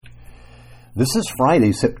This is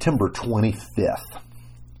Friday, September 25th.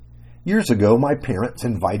 Years ago, my parents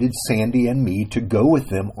invited Sandy and me to go with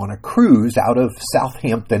them on a cruise out of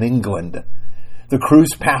Southampton, England. The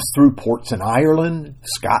cruise passed through ports in Ireland,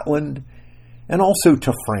 Scotland, and also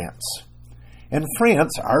to France. In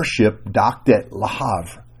France, our ship docked at Le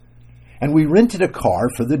Havre, and we rented a car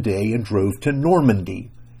for the day and drove to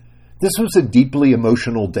Normandy. This was a deeply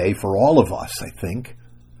emotional day for all of us, I think.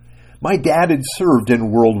 My dad had served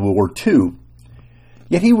in World War II,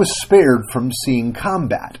 yet he was spared from seeing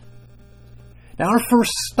combat. Now, our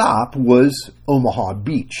first stop was Omaha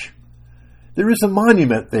Beach. There is a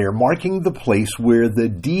monument there marking the place where the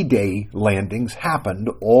D-Day landings happened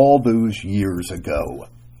all those years ago.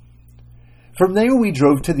 From there, we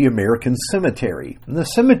drove to the American Cemetery, and the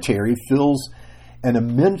cemetery fills an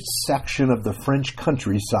immense section of the French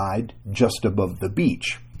countryside just above the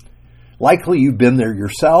beach. Likely you've been there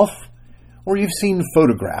yourself, or you've seen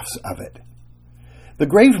photographs of it. The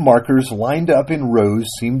grave markers lined up in rows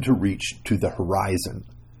seem to reach to the horizon.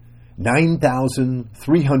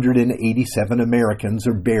 9,387 Americans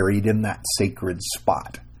are buried in that sacred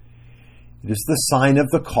spot. It is the sign of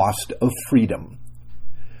the cost of freedom.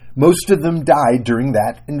 Most of them died during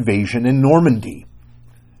that invasion in Normandy.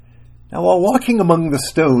 Now, while walking among the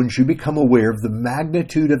stones, you become aware of the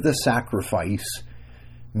magnitude of the sacrifice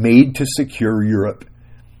made to secure Europe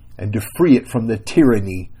and to free it from the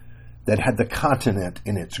tyranny that had the continent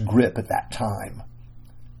in its grip at that time.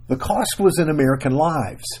 The cost was in American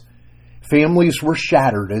lives. Families were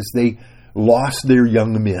shattered as they lost their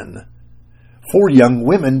young men. 4 young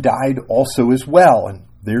women died also as well, and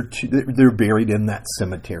they're buried in that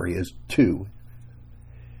cemetery as too.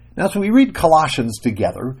 Now, as we read Colossians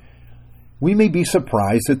together, we may be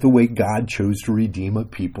surprised at the way God chose to redeem a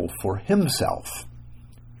people for himself.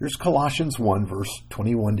 Here's Colossians 1, verse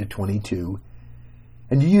 21 to 22.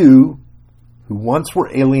 And you, who once were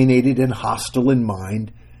alienated and hostile in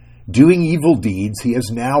mind, doing evil deeds, he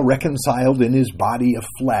has now reconciled in his body of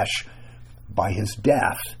flesh by his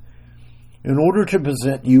death, in order to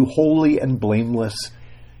present you holy and blameless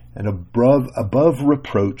and above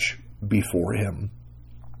reproach before him.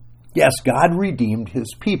 Yes, God redeemed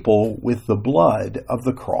his people with the blood of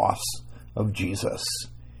the cross of Jesus.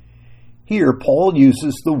 Here, Paul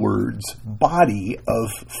uses the words body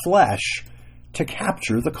of flesh to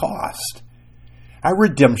capture the cost. Our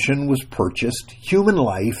redemption was purchased, human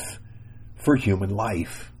life for human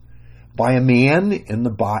life, by a man in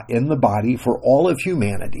the body for all of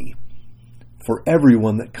humanity, for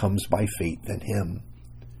everyone that comes by faith in him.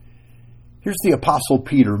 Here's the Apostle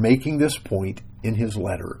Peter making this point in his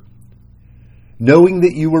letter. Knowing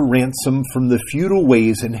that you were ransomed from the futile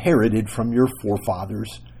ways inherited from your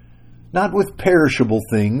forefathers, not with perishable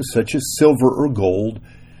things such as silver or gold,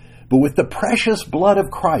 but with the precious blood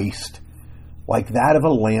of Christ, like that of a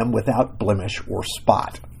lamb without blemish or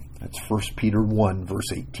spot. That's 1 Peter 1,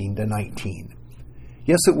 verse 18 to 19.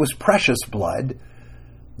 Yes, it was precious blood,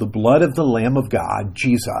 the blood of the Lamb of God,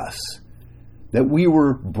 Jesus, that we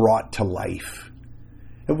were brought to life.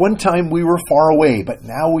 At one time we were far away, but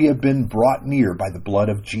now we have been brought near by the blood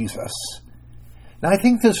of Jesus. Now, I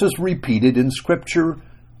think this is repeated in Scripture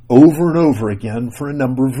over and over again for a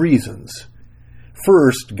number of reasons.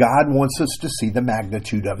 First, God wants us to see the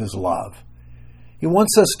magnitude of his love. He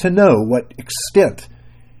wants us to know what extent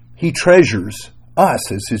he treasures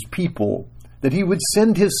us as his people, that he would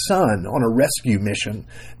send his son on a rescue mission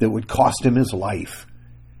that would cost him his life.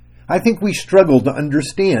 I think we struggle to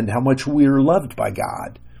understand how much we are loved by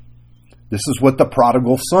God. This is what the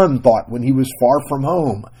prodigal son thought when he was far from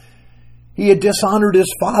home. He had dishonored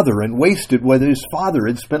his father and wasted what his father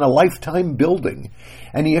had spent a lifetime building,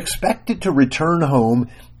 and he expected to return home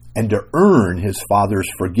and to earn his father's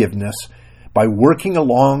forgiveness by working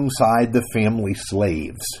alongside the family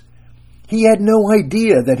slaves. He had no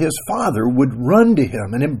idea that his father would run to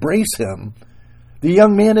him and embrace him. The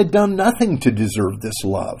young man had done nothing to deserve this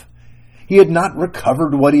love. He had not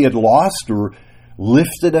recovered what he had lost or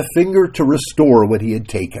lifted a finger to restore what he had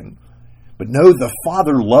taken. But no, the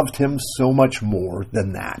Father loved him so much more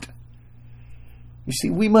than that. You see,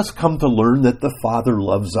 we must come to learn that the Father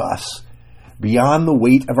loves us beyond the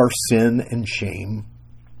weight of our sin and shame.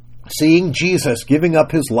 Seeing Jesus giving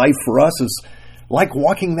up his life for us is like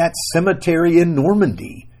walking that cemetery in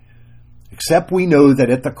Normandy. Except we know that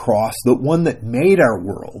at the cross, the one that made our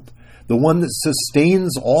world, the one that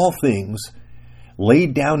sustains all things,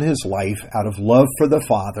 laid down his life out of love for the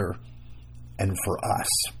Father and for us.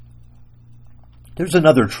 There's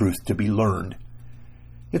another truth to be learned.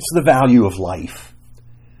 It's the value of life.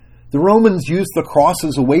 The Romans used the cross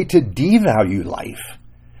as a way to devalue life.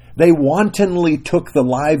 They wantonly took the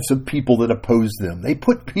lives of people that opposed them. They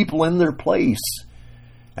put people in their place.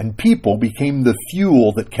 And people became the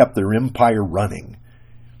fuel that kept their empire running.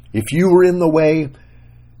 If you were in the way,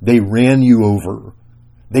 they ran you over.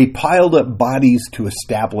 They piled up bodies to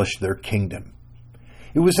establish their kingdom.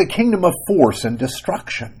 It was a kingdom of force and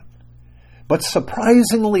destruction. But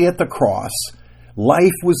surprisingly at the cross,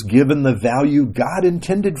 life was given the value God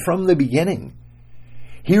intended from the beginning.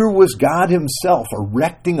 Here was God himself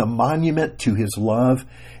erecting a monument to his love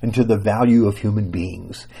and to the value of human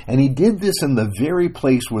beings. And he did this in the very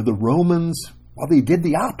place where the Romans, well, they did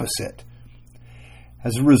the opposite.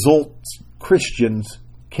 As a result, Christians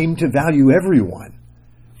came to value everyone.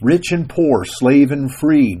 Rich and poor, slave and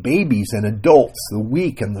free, babies and adults, the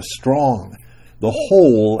weak and the strong, the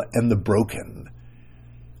whole and the broken.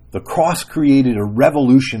 The cross created a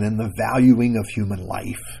revolution in the valuing of human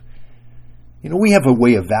life. You know, we have a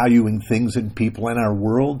way of valuing things and people in our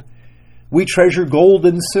world. We treasure gold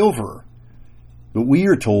and silver, but we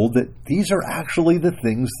are told that these are actually the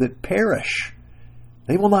things that perish.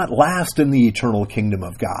 They will not last in the eternal kingdom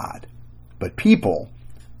of God. But people,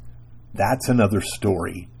 that's another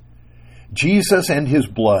story. Jesus and his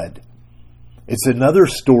blood, it's another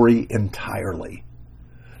story entirely.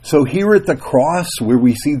 So here at the cross, where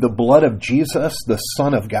we see the blood of Jesus, the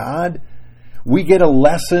Son of God, we get a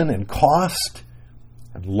lesson in cost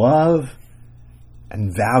and love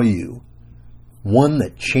and value, one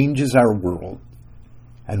that changes our world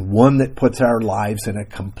and one that puts our lives in a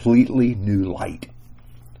completely new light.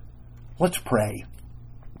 Let's pray.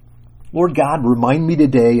 Lord God, remind me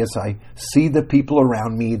today as I see the people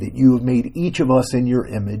around me that you have made each of us in your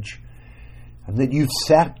image and that you've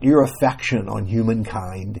set your affection on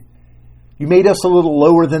humankind. You made us a little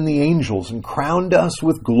lower than the angels and crowned us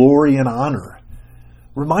with glory and honor.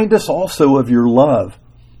 Remind us also of your love,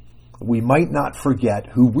 that we might not forget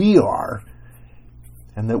who we are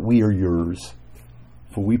and that we are yours.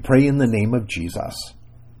 For we pray in the name of Jesus.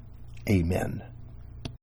 Amen.